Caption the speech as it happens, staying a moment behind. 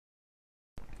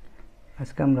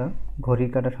আজকে আমরা ঘড়ির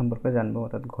কাঁটা সম্পর্কে জানবো,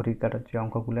 অর্থাৎ ঘড়ির কাঁটার যে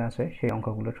অঙ্কগুলো আছে সেই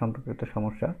অঙ্কগুলোর সম্পর্কিত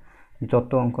সমস্যা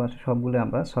যত অঙ্ক আছে সবগুলো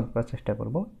আমরা সলভ করার চেষ্টা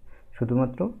করব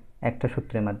শুধুমাত্র একটা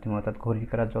সূত্রের মাধ্যমে। অর্থাৎ ঘড়ির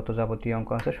কাঁটার যত যাবতীয় অঙ্ক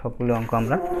আছে সবগুলো অঙ্ক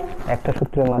আমরা একটা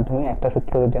সূত্রের মাধ্যমে, একটা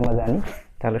সূত্র যদি আমরা জানি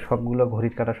তাহলে সবগুলো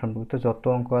ঘড়ির কাঁটা সম্পর্কিত যত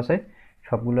অঙ্ক আছে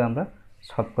সবগুলো আমরা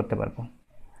সলভ করতে পারবো।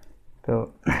 তো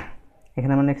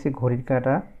এখানে আমরা লিখছি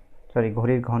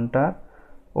ঘড়ির ঘন্টা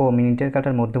ও মিনিটের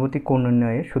কাঁটার মধ্যবর্তী কোণ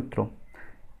নির্ণয়ের সূত্র।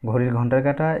 ঘড়ির ঘন্টার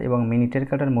কাঁটা এবং মিনিটের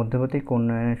কাঁটার মধ্যবর্তী কোণ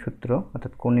নির্ণয়ের সূত্র,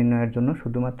 অর্থাৎ কোণ নির্ণয়ের জন্য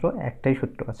শুধুমাত্র একটাই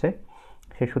সূত্র আছে।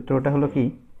 সেই সূত্রটা হলো কি,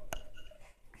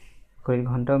 ঘড়ির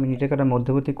ঘন্টা ও মিনিটের কাঁটার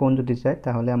মধ্যবর্তী কোণ যদি চাই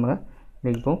তাহলে আমরা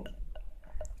লিখব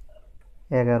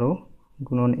 11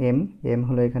 গুণন এম, এম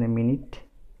হলো এখানে মিনিট,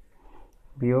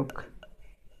 বিয়োগ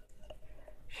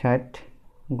 60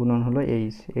 গুণন হলো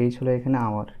এইচ, এইচ হলো এখানে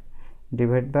আওয়ার,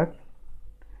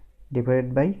 ডিভাইড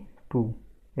বাই 2।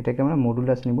 এটাকে আমরা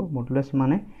মডুলাস নিব। মডুলাস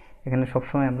মানে এখানে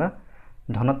সবসময় আমরা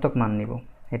ধনাত্মক মান নিব।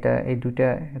 এটা এই দুইটা,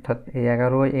 অর্থাৎ এই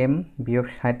 11 এম বিয়োগ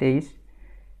 60 এইচ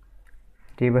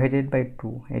ডিভাইডেড বাই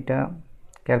 2, এটা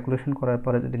ক্যালকুলেশন করার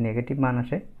পরে যদি নেগেটিভ মান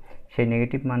আসে সেই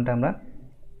নেগেটিভ মানটা আমরা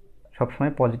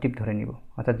সবসময় পজিটিভ ধরে নিব।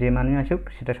 অর্থাৎ যে মানই আসুক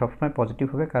সেটা সবসময় পজিটিভ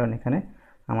হবে, কারণ এখানে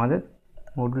আমাদের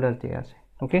মডুলাস দিয়ে আছে।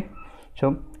 ওকে, সো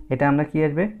এটা আমরা কি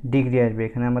আসবে, ডিগ্রি আসবে,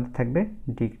 এখানে আমাদের থাকবে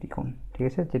ডিগ্রি কোণ। ঠিক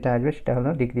আছে, যেটা আসবে সেটা হলো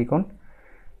ডিগ্রি কোণ।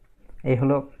 এই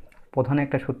হলো প্রধান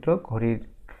একটা সূত্র, ঘড়ির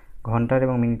ঘন্টার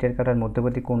এবং মিনিটের কাঁটার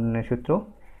মধ্যবর্তী কোণের সূত্র।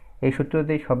 এই সূত্র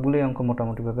দিয়ে সবগুলোই অঙ্ক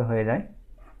মোটামুটিভাবে হয়ে যায়।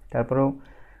 তারপরেও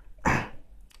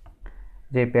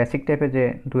যে বেসিক টাইপের যে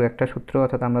দু একটা সূত্র,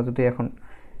 অর্থাৎ আমরা যদি এখন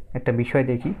একটা বিষয়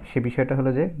দেখি, সেই বিষয়টা হলো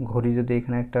যে ঘড়ি যদি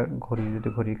এখানে একটা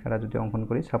ঘড়ির কাঁটা যদি অঙ্কন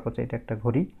করি, সাপোজ এটা একটা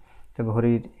ঘড়ি, তো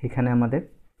ঘড়ির এখানে আমাদের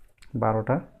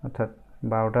 12টা, অর্থাৎ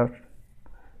 12টা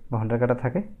ঘন্টার কাঁটা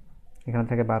থাকে, এখানে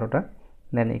থাকে 12টা,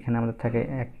 দেন এখানে আমাদের থাকে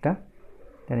একটা,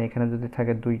 দেন এখানে যদি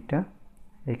থাকে 2টা,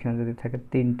 এখানে যদি থাকে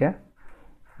 3টা,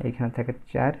 এইখানে থাকে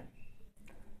 4,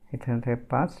 এখানে থাকে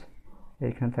 5,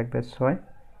 এইখানে থাকবে 6,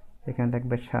 এখানে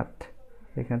থাকবে 7,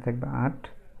 এখানে থাকবে 8,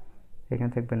 এখানে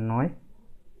থাকবে 9,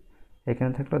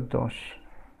 এখানে থাকলো 10,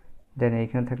 দেন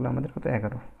এইখানে থাকলো আমাদের কত,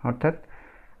 11। অর্থাৎ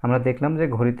আমরা দেখলাম যে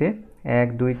ঘড়িতে 1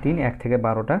 2 3 1 থেকে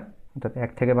 12টা, অর্থাৎ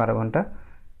 1 থেকে 12 ঘন্টা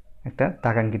একটা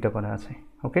দাগাঙ্কিত করা আছে।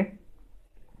 ওকে,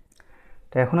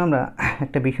 তো এখন আমরা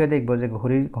একটা বিষয় দেখব যে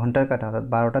ঘড়ির ঘন্টার কাঁটা, অর্থাৎ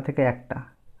 12টা থেকে 1টা,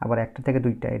 আবার 1টা থেকে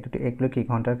 2টা, এগুলো কি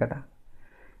ঘন্টার কাঁটা।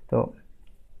 তো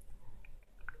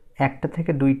 1টা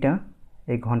থেকে 2টা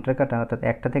এই ঘন্টার কাঁটা, অর্থাৎ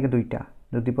 1টা থেকে 2টা,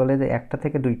 যদি বলে যে 1টা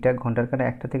থেকে 2টা ঘন্টার কাঁটা,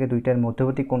 1টা থেকে 2টার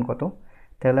মধ্যবর্তী কোণ কত,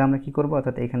 তাহলে আমরা কি করব,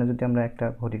 অর্থাৎ এখানে যদি আমরা একটা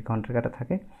ঘড়ির ঘন্টার কাঁটা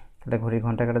থাকে, তাহলে ঘড়ির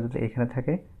ঘন্টার কাঁটা যদি এখানে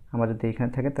থাকে, আমার যদি এখানে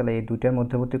থাকে, তাহলে এই দুইটার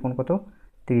মধ্যবর্তী কোণ কত,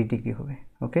 30 ডিগ্রি হবে।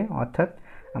 ওকে, অর্থাৎ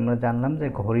আমরা জানলাম যে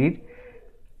ঘড়ির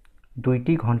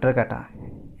দুইটি ঘন্টার কাঁটা,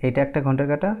 এটা একটা ঘন্টার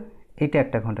কাঁটা, এটা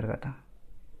একটা ঘন্টার কাঁটা,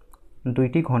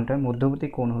 দুইটি ঘন্টার মধ্যবর্তী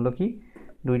কোণ হলো কি,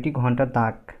 দুইটি ঘন্টার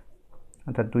দাগ,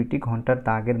 অর্থাৎ দুইটি ঘন্টার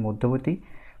দাগের মধ্যবর্তী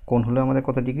কোণ হলো আমাদের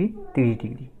কত ডিগ্রি, 30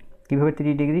 ডিগ্রি। কীভাবে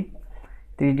 30 ডিগ্রি?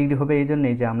 30 ডিগ্রি হবে এই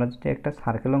জন্যই যে আমরা যদি একটা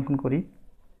সার্কেল অঙ্কন করি,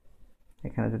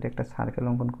 এখানে যদি একটা সার্কেল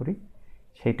অঙ্কন করি,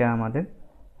 সেটা আমাদের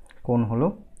কোণ হলো,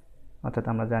 অর্থাৎ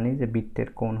আমরা জানি যে বৃত্তের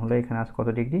কোণ হলো এখানে আছে কত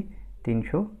ডিগ্রি,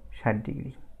 360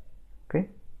 ডিগ্রি। ওকে,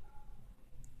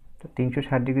 তো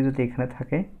 360 ডিগ্রি যদি এখানে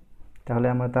থাকে, তাহলে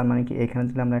আমরা তার মানে কি, এখানে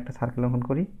যদি আমরা একটা সার্কেল অঙ্কন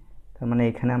করি, তার মানে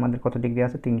এখানে আমাদের কত ডিগ্রি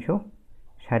আছে,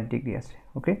 360 ডিগ্রি আছে।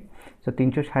 ওকে, তো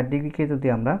 360 ডিগ্রিকে যদি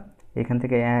আমরা এখান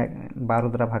থেকে 12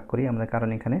 দ্বারা ভাগ করি আমরা, কারণ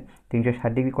এখানে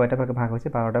 360 ডিগ্রি কয়টা ভাগে ভাগ হয়েছে,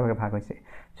 12টা ভাগে ভাগ হয়েছে।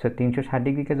 সো 360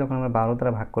 ডিগ্রিকে যখন আমরা 12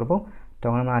 দ্বারা ভাগ করব,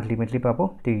 তখন আমরা আলটিমেটলি পাবো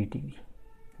 30 ডিগ্রি।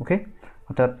 ওকে,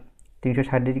 অর্থাৎ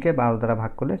 360 ডিগ্রিকে 12 দ্বারা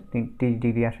ভাগ করলে 30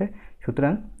 ডিগ্রি আসে।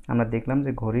 সুতরাং আমরা দেখলাম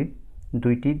যে ঘড়ির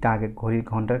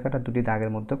ঘন্টার কাঁটা দুটি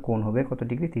দাগের মধ্যে কোণ হবে কত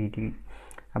ডিগ্রি, 30 ডিগ্রি।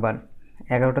 আবার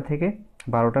 11টা থেকে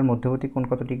 12টার মধ্যবর্তী কোণ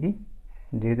কত ডিগ্রি,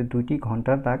 যেহেতু দুইটি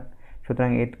ঘন্টার দাগ, সুতরাং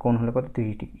এর কোণ হলো কত,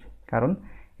 30 ডিগ্রি। কারণ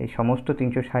এই সমস্ত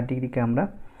 360 ডিগ্রিকে আমরা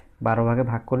 12 ভাগে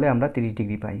ভাগ করলে আমরা 30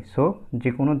 ডিগ্রি পাই। সো যে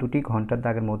কোনো দুটি ঘন্টার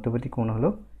দাগের মধ্যবর্তী কোণ হলো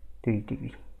 30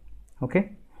 ডিগ্রি। ওকে,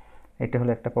 এটা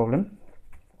হলো একটা প্রবলেম।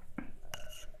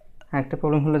 একটা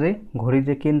প্রবলেম হলো যে ঘড়ির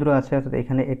যে কেন্দ্র আছে, অর্থাৎ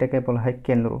এখানে এটাকে বলা হয়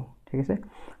কেন্দ্র। ঠিক আছে,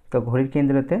 তো ঘড়ির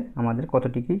কেন্দ্রতে আমাদের কত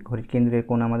ডিগ্রি, ঘড়ির কেন্দ্রের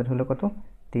কোণ আমাদের হলো কত,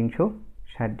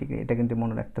 360 ডিগ্রি। এটা কিন্তু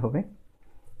মনে রাখতে হবে,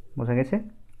 বোঝা গেছে?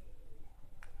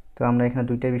 তো আমরা এখানে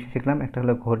দুইটা বিষয় শিখলাম, একটা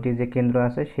হলো ঘড়ির যে কেন্দ্র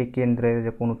আছে সেই কেন্দ্রের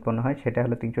যে কোণ উৎপন্ন হয় সেটা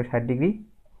হলো 360 ডিগ্রি,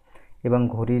 এবং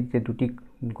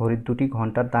ঘড়ির দুটি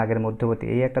ঘন্টার দাগের মধ্যবর্তী,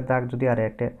 এই একটা দাগ যদি আর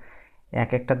একটা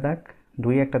দাগ,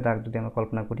 একটা দাগ যদি আমরা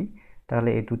কল্পনা করি, তাহলে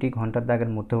এই দুটি ঘন্টার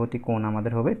দাগের মধ্যবর্তী কোণ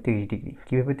আমাদের হবে 30 ডিগ্রি।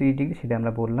 কীভাবে 30 ডিগ্রি সেটা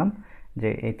আমরা বললাম, যে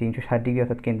এই 360 ডিগ্রি,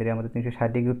 অর্থাৎ কেন্দ্রে আমাদের 360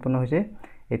 ডিগ্রি উৎপন্ন হয়েছে,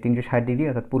 এই 360 ডিগ্রি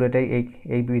অর্থাৎ পুরোটাই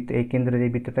এই কেন্দ্রের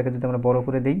এই বৃত্তটাকে যদি আমরা বড়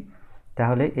করে দিই,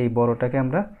 তাহলে এই বড়টাকে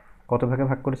আমরা কত ভাগে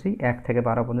ভাগ করেছি, 1 থেকে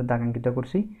 12 পর্যন্ত আকাঙ্ক্ষিত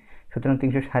করছি। সুতরাং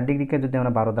 360 ডিগ্রিকে যদি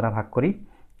আমরা 12 দ্বারা ভাগ করি,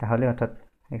 তাহলে অর্থাৎ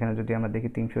এখানে যদি আমরা দেখি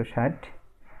 360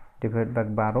 ডিভাইড বাই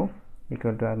 12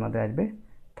 ইকুয়াল টু আমাদের আসবে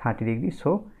 30 ডিগ্রি।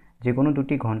 সো যে কোনো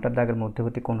দুটি ঘন্টার দাগের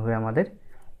মধ্যবর্তী কোণ হবে আমাদের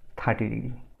 30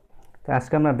 ডিগ্রি। তো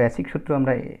আজকে আমরা বেসিক সূত্র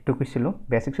আমরা এটুকুই ছিল।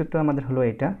 বেসিক সূত্র আমাদের হলো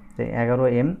এটা যে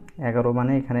 11m, 11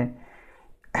 মানে এখানে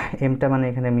এমটা মানে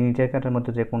এখানে মিনিটের কাটার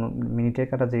মধ্যে যে কোনো মিনিটের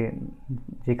কাটা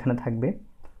যেখানে থাকবে,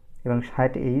 এবং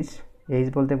 60 এইচ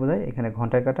বলতে বোঝায় এখানে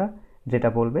ঘন্টার কাটা যেটা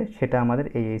বলবে সেটা আমাদের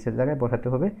এই এইচের জায়গায় বসাতে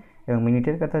হবে, এবং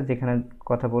মিনিটের কাটা যেখানে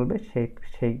কথা বলবে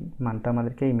সেই মানটা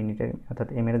আমাদেরকে এই মিনিটের অর্থাৎ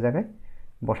এম এর জায়গায়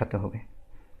বসাতে হবে।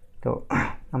 তো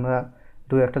আমরা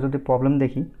দু একটা যদি প্রবলেম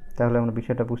দেখি তাহলে আমরা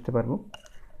বিষয়টা বুঝতে পারবো।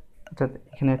 অর্থাৎ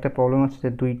এখানে একটা প্রবলেম আছে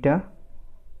যে 2টা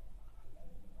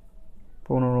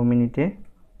 15 মিনিটে,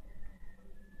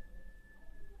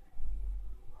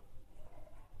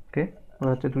 ওকে,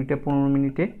 বলা হচ্ছে 2টা 15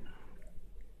 মিনিটে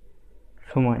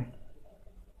সময়,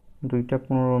 2টা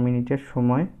 15 মিনিটের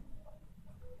সময়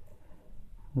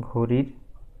ঘড়ির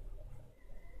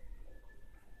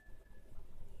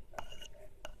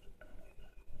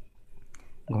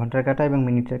ঘন্টার কাঁটা এবং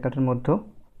মিনিটের কাঁটার মধ্যে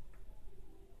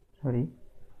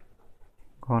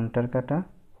ঘন্টার কাঁটা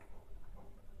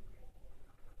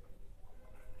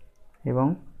এবং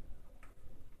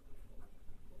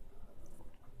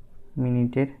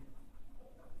মিনিটের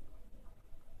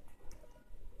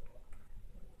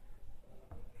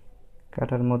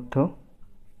কাঁটার মধ্যে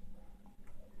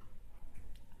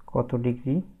কত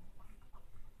ডিগ্রি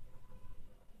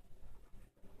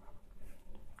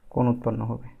কোণ উৎপন্ন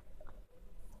হবে,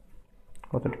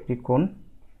 কত ডিগ্রি কোণ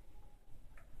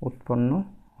উৎপন্ন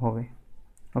হবে।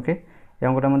 ওকে, এই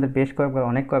অঙ্কটা আমাদের বেশ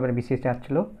অনেক কয়েকবার বিসিএসে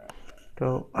আসছিল। তো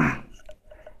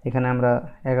এখানে আমরা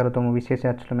 11তম বিসিএসে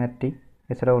আসছিল ম্যাথটি,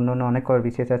 এছাড়া অন্য অনেক কয়েকবার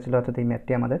বিসিএসে আসছিল, অর্থাৎ এই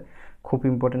ম্যাথটি আমাদের খুব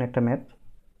ইম্পর্টেন্ট একটা ম্যাথ,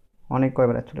 অনেক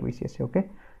কয়েকবার আসছিল বিসিএসে। ওকে,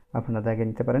 আপনারা দেখে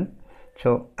নিতে পারেন। সো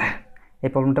এই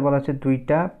প্রবলেমটা বলা হচ্ছে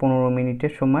 2টা 15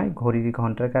 মিনিটের সময় ঘড়ির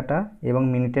ঘন্টার কাঁটা এবং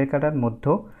মিনিটের কাঁটার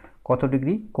মধ্যে কত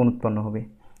ডিগ্রি কোণ উৎপন্ন হবে।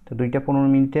 তো 2টা 15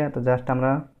 মিনিটে তো জাস্ট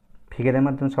আমরা ফিগারের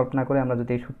মাধ্যমে সলভ না করে আমরা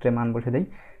যদি এই সূত্রে মান বসে দিই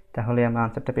তাহলে আমরা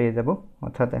আনসারটা পেয়ে যাব।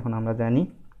 অর্থাৎ এখন আমরা জানি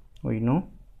we know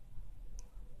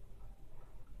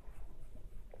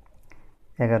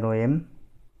 11m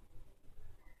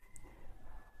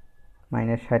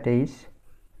minus 60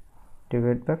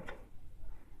 divide by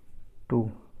 2।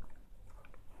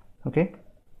 ওকে,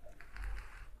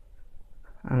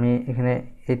 আমি এখানে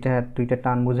এটা 2টা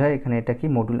টান বোঝায়, এখানে এটা কি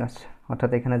মডুলাস, অর্থাৎ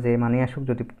এখানে যে মানে আসুক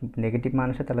যদি নেগেটিভ মান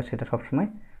আসে তাহলে সেটা সবসময়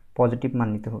পজিটিভ মান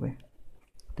নিতে হবে।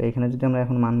 তো এখানে যদি আমরা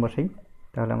এখন মান বসাই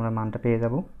তাহলে আমরা মানটা পেয়ে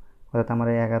যাব। অর্থাৎ আমরা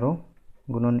 11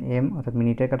 গুণন m অর্থাৎ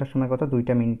মিনিটের কাটার সময় কত,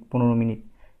 2টা মিনিট 15 মিনিট,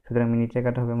 সুতরাং মিনিটের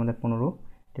কাটা হবে আমাদের 15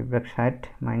 ডিভাইড 60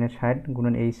 মাইনাস 60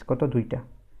 গুণন এইচ কত 2টা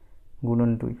গুণন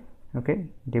 2, ওকে,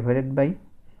 ডিভাইডেড বাই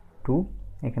 2,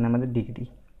 এখানে আমাদের ডিগ্রি।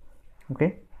 ওকে,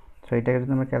 সো এটাকে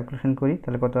যদি আমরা ক্যালকুলেশন করি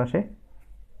তাহলে কত আসে,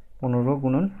 15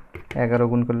 গুণন 11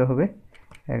 গুণ করলে হবে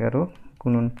 11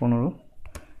 গুণন 15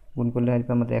 গুণ করলে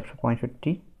আসবে আমাদের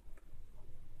 165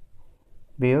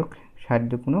 বিয়োগ 60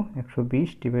 দুগুণ 120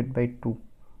 ডিভাইড বাই 2।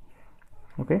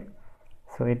 ওকে,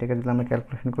 সো এটাকে যদি আমরা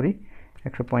ক্যালকুলেশন করি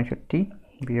 165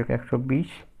 বিয়োগ 120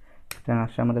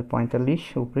 আসছে আমাদের 45,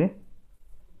 উপরে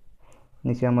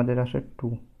নিচে আমাদের আসে 2,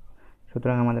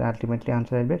 সুতরাং আমাদের আলটিমেটলি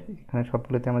আনসার আসবে এখানে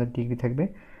সবগুলোতে আমাদের ডিগ্রি থাকবে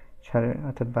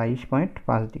অর্থাৎ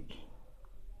 22.5 ডিগ্রি।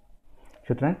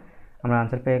 সুতরাং আমরা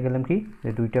আনসার পেয়ে গেলাম কি,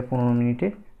 যে 2টা 15 মিনিটে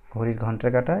ঘড়ির ঘন্টার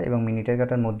কাঁটা এবং মিনিটের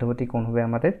কাঁটার মধ্যবর্তী কোণ হবে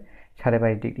আমাদের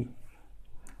 22.5 ডিগ্রি।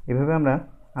 এভাবে আমরা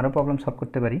আরও প্রবলেম সলভ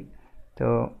করতে পারি। তো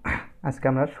আজকে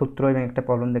আমরা সূত্র এবং একটা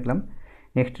প্রবলেম দেখলাম।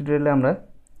 নেক্সট টিউটোরিয়ালে আমরা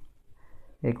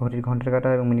এই ঘড়ির ঘন্টার কাঁটা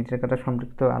এবং মিনিটের কাঁটা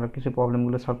সম্পর্কিত আরও কিছু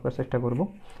প্রবলেমগুলো সলভ করার চেষ্টা করব,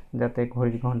 যাতে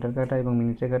ঘড়ির ঘন্টার কাঁটা এবং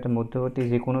মিনিটের কাঁটার মধ্যবর্তী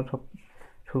যে কোনো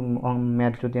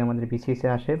ম্যাথ যদি আমাদের বিসিএসে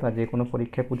আসে বা যে কোনো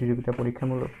পরীক্ষায় প্রতিযোগিতা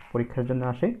পরীক্ষার জন্য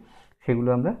আসে সেগুলো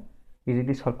আমরা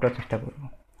ইজিলি সলভ করার চেষ্টা করব।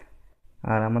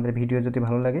 আর আমাদের ভিডিও যদি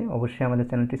ভালো লাগে অবশ্যই আমাদের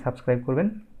চ্যানেলটি সাবস্ক্রাইব করবেন,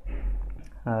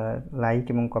 আর লাইক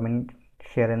এবং কমেন্ট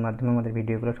শেয়ারের মাধ্যমে আমাদের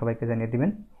ভিডিওগুলো সবাইকে জানিয়ে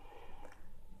দিবেন।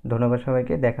 ধন্যবাদ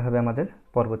সবাইকে, দেখা হবে আমাদের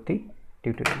পরবর্তী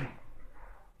টিউটোরিয়ালে।